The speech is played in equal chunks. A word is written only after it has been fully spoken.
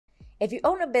If you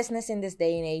own a business in this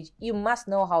day and age, you must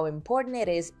know how important it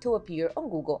is to appear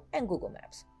on Google and Google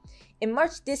Maps. In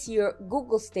March this year,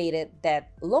 Google stated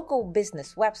that local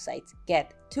business websites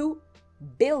get 2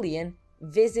 billion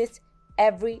visits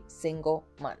every single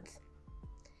month.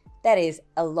 That is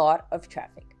a lot of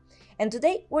traffic. And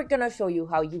today we're going to show you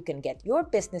how you can get your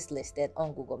business listed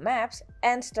on Google Maps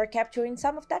and start capturing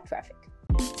some of that traffic.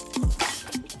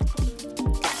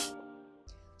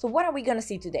 So what are we going to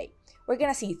see today? We're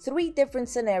going to see 3 different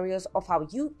scenarios of how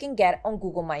you can get on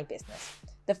Google My Business.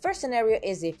 The first scenario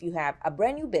is if you have a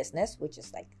brand new business, which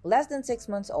is like less than 6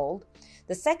 months old.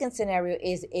 The second scenario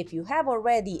is if you have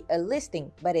already a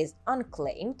listing but is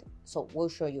unclaimed, so we'll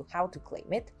show you how to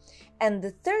claim it. And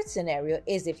the third scenario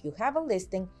is if you have a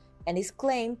listing and is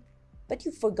claimed, but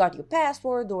you forgot your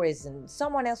password or is in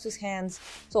someone else's hands.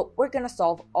 So we're going to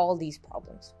solve all these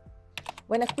problems.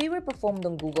 When a query performed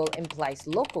on Google implies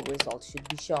local results should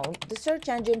be shown, the search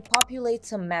engine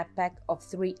populates a map pack of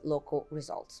 3 local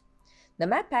results. The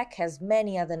map pack has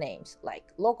many other names like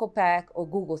local pack or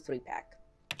Google 3 pack.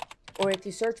 Or if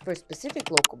you search for a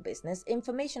specific local business,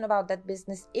 information about that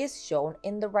business is shown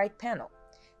in the right panel.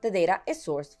 The data is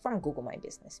sourced from Google My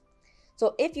Business.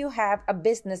 So if you have a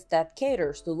business that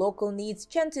caters to local needs,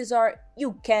 chances are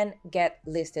you can get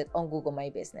listed on Google My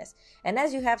Business. And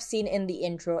as you have seen in the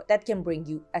intro, that can bring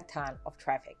you a ton of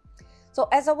traffic. So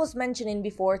as I was mentioning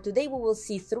before, today we will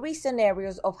see 3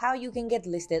 scenarios of how you can get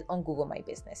listed on Google My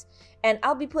Business. And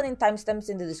I'll be putting timestamps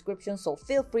in the description, so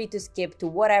feel free to skip to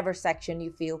whatever section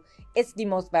you feel it's the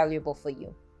most valuable for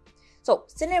you. So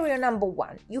scenario number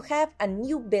 1, you have a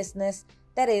new business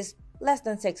that is less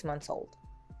than 6 months old.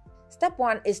 Step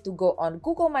 1 is to go on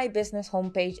Google My Business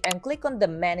homepage and click on the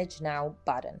Manage Now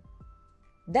button.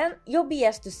 Then you'll be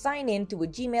asked to sign in to a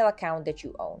Gmail account that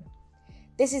you own.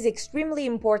 This is extremely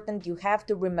important. You have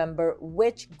to remember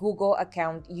which Google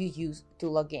account you use to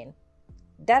log in.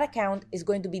 That account is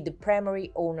going to be the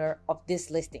primary owner of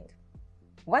this listing.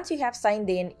 Once you have signed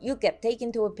in, you get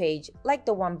taken to a page like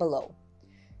the one below.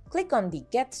 Click on the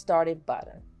Get Started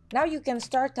button. Now you can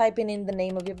start typing in the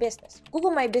name of your business.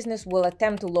 Google My Business will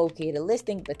attempt to locate a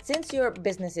listing, but since your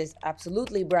business is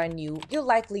absolutely brand new, you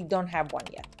likely don't have one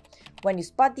yet. When you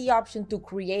spot the option to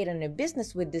create a new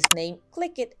business with this name,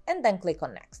 click it and then click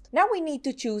on Next. Now we need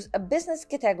to choose a business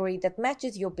category that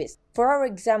matches your business. For our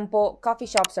example, coffee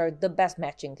shops are the best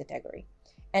matching category.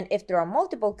 And if there are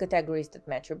multiple categories that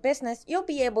match your business, you'll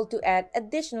be able to add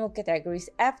additional categories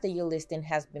after your listing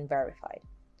has been verified.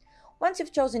 Once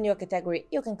you've chosen your category,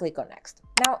 you can click on Next.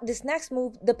 Now, this next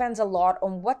move depends a lot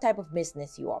on what type of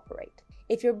business you operate.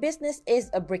 If your business is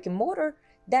a brick and mortar,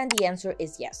 then the answer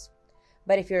is yes.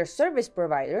 But if you're a service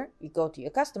provider, you go to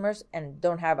your customers and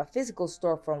don't have a physical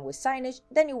storefront with signage,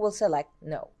 then you will select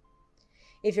no.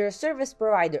 If you're a service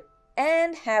provider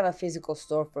and have a physical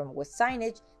storefront with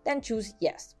signage, then choose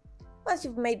yes. Once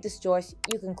you've made this choice,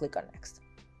 you can click on Next.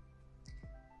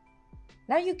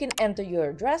 Now you can enter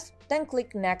your address, then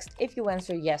click Next if you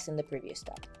answer yes in the previous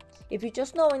step. If you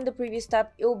chose no in the previous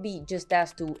step, you'll be just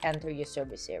asked to enter your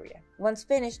service area. Once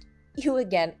finished, you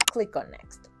again click on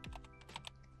Next.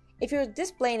 If you're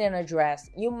displaying an address,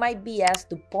 you might be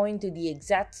asked to point to the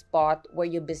exact spot where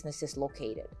your business is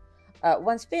located.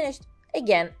 Once finished,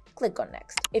 again, click on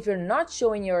Next. If you're not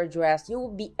showing your address, you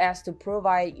will be asked to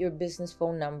provide your business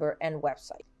phone number and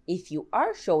website. If you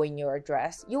are showing your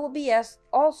address, you will be asked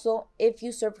also if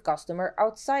you serve customer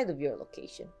outside of your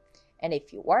location. And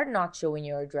if you are not showing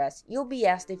your address, you'll be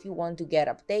asked if you want to get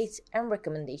updates and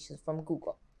recommendations from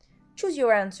Google. Choose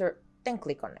your answer, then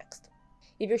click on Next.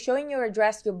 If you're showing your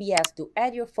address, you'll be asked to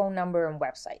add your phone number and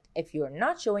website. If you're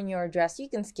not showing your address, you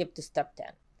can skip to step 10.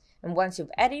 And once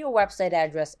you've added your website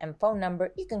address and phone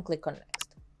number, you can click on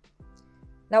Next.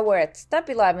 Now we're at step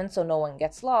 11, so no one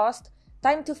gets lost.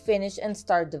 Time to finish and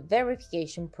start the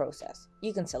verification process.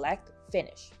 You can select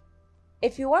Finish.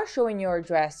 If you are showing your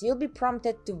address, you'll be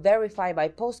prompted to verify by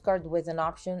postcard with an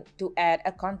option to add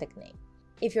a contact name.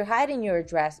 If you're hiding your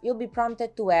address, you'll be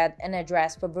prompted to add an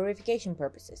address for verification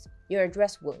purposes. Your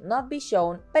address will not be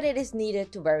shown, but it is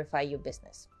needed to verify your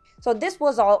business. So this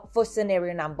was all for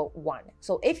scenario number 1.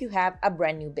 So if you have a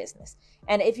brand new business,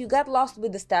 and if you got lost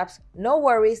with the steps, no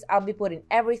worries, I'll be putting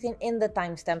everything in the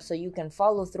timestamp so you can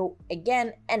follow through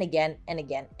again and again and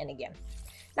again and again.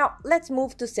 Now let's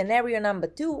move to scenario number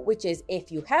 2, which is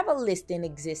if you have a listing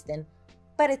existing,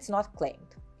 but it's not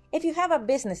claimed. If you have a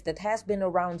business that has been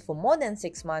around for more than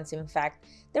 6 months, in fact,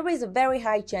 there is a very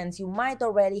high chance you might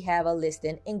already have a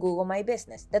listing in Google My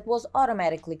Business that was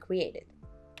automatically created.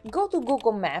 Go to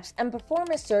Google Maps and perform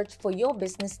a search for your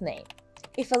business name.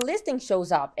 If a listing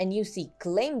shows up and you see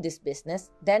 "Claim this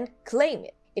business," then claim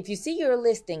it. If you see your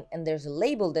listing and there's a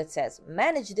label that says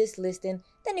manage this listing,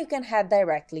 then you can head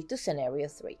directly to scenario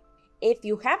 3. If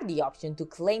you have the option to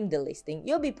claim the listing,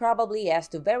 you'll be probably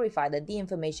asked to verify that the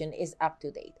information is up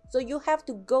to date, so you have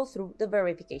to go through the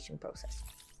verification process.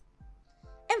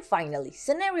 And finally,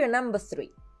 scenario number 3.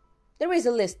 There is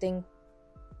a listing,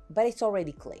 but it's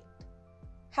already claimed.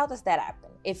 How does that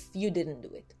happen if you didn't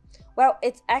do it? Well,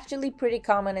 it's actually pretty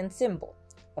common and simple.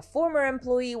 A former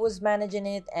employee was managing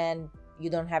it and you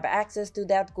don't have access to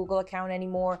that Google account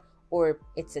anymore, or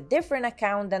it's a different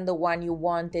account than the one you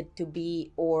wanted to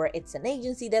be, or it's an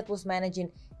agency that was managing.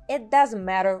 It doesn't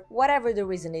matter, whatever the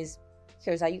reason is,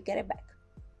 here's how you get it back.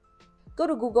 Go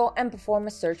to Google and perform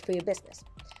a search for your business.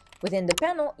 Within the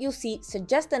panel, you'll see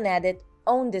Suggest an Edit,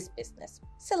 Own This Business.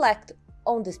 Select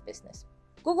Own This Business.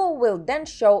 Google will then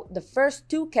show the first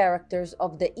 2 characters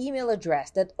of the email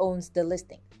address that owns the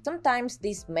listing. Sometimes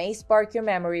this may spark your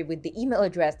memory with the email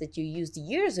address that you used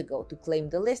years ago to claim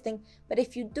the listing, but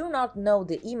if you do not know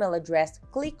the email address,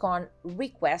 click on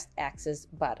Request Access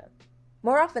button.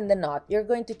 More often than not, you're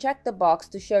going to check the box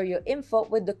to share your info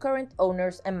with the current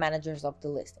owners and managers of the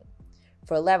listing.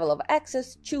 For a level of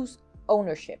access, choose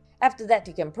Ownership. After that,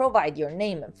 you can provide your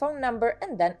name and phone number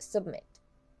and then submit.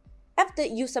 After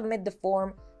you submit the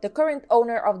form, the current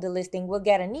owner of the listing will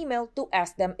get an email to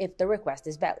ask them if the request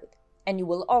is valid. And you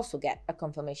will also get a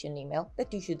confirmation email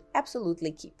that you should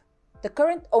absolutely keep. The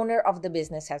current owner of the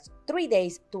business has 3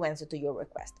 days to answer to your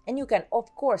request, and you can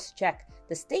of course check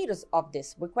the status of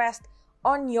this request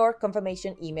on your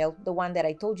confirmation email, the one that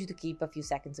I told you to keep a few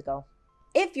seconds ago.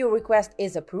 If your request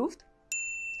is approved,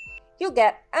 you'll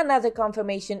get another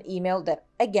confirmation email that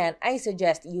again I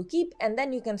suggest you keep, and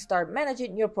then you can start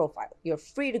managing your profile. You're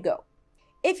free to go.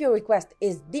 If your request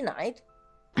is denied,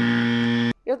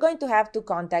 you're going to have to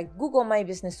contact Google My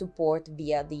Business support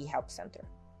via the help center.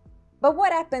 But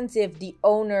what happens if the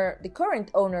current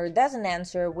owner doesn't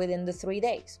answer within the 3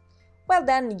 days? Well,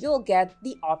 then you'll get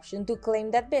the option to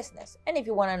claim that business. And if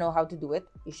you want to know how to do it,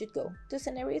 you should go to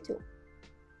scenario 2.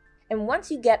 And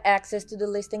once you get access to the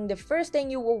listing, the first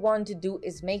thing you will want to do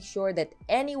is make sure that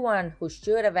anyone who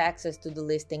should have access to the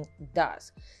listing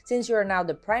does. Since you're now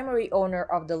the primary owner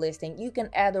of the listing, you can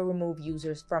add or remove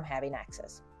users from having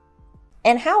access.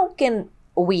 And how can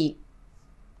we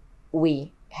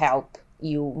help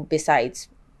you besides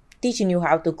teaching you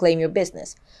how to claim your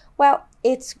business? Well,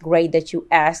 it's great that you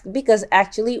asked, because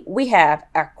actually we have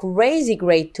a crazy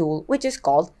great tool which is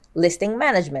called Listing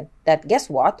Management that, guess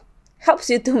what, helps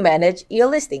you to manage your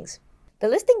listings. The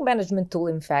Listing Management tool,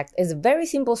 in fact, is a very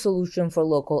simple solution for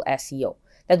local SEO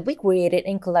that we created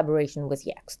in collaboration with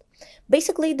Yext.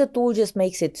 Basically, the tool just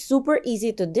makes it super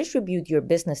easy to distribute your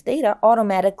business data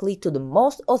automatically to the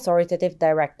most authoritative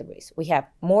directories. We have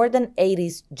more than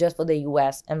 80 just for the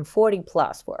US and 40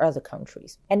 plus for other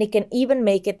countries. And it can even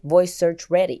make it voice search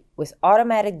ready with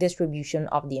automatic distribution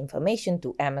of the information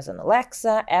to Amazon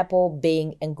Alexa, Apple,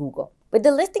 Bing, and Google. With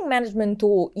the Listing Management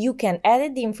tool, you can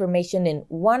edit the information in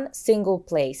one single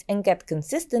place and get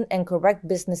consistent and correct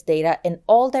business data in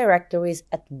all directories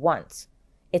at once.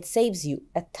 It saves you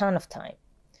a ton of time.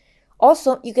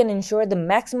 Also, you can ensure the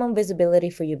maximum visibility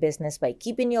for your business by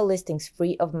keeping your listings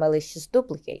free of malicious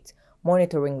duplicates,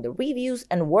 monitoring the reviews,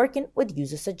 and working with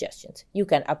user suggestions. You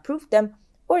can approve them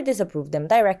or disapprove them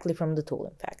directly from the tool,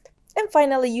 in fact. And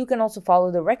finally, you can also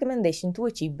follow the recommendation to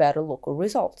achieve better local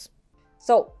results.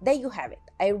 So there you have it.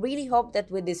 I really hope that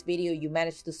with this video you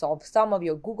managed to solve some of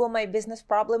your Google My Business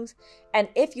problems. And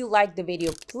if you liked the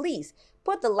video, please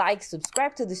put the like,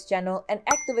 subscribe to this channel, and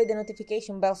activate the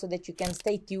notification bell so that you can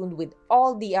stay tuned with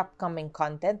all the upcoming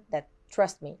content that,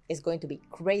 trust me, is going to be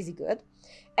crazy good.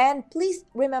 And please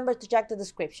remember to check the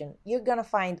description. You're gonna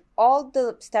find all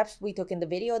the steps we took in the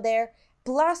video there,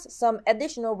 plus some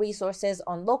additional resources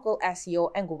on local SEO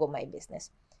and Google My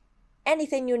Business.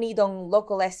 Anything you need on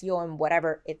local SEO and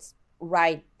whatever, it's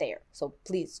right there. So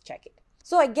please check it.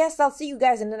 So I guess I'll see you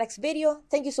guys in the next video.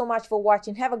 Thank you so much for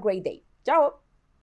watching. Have a great day. Ciao!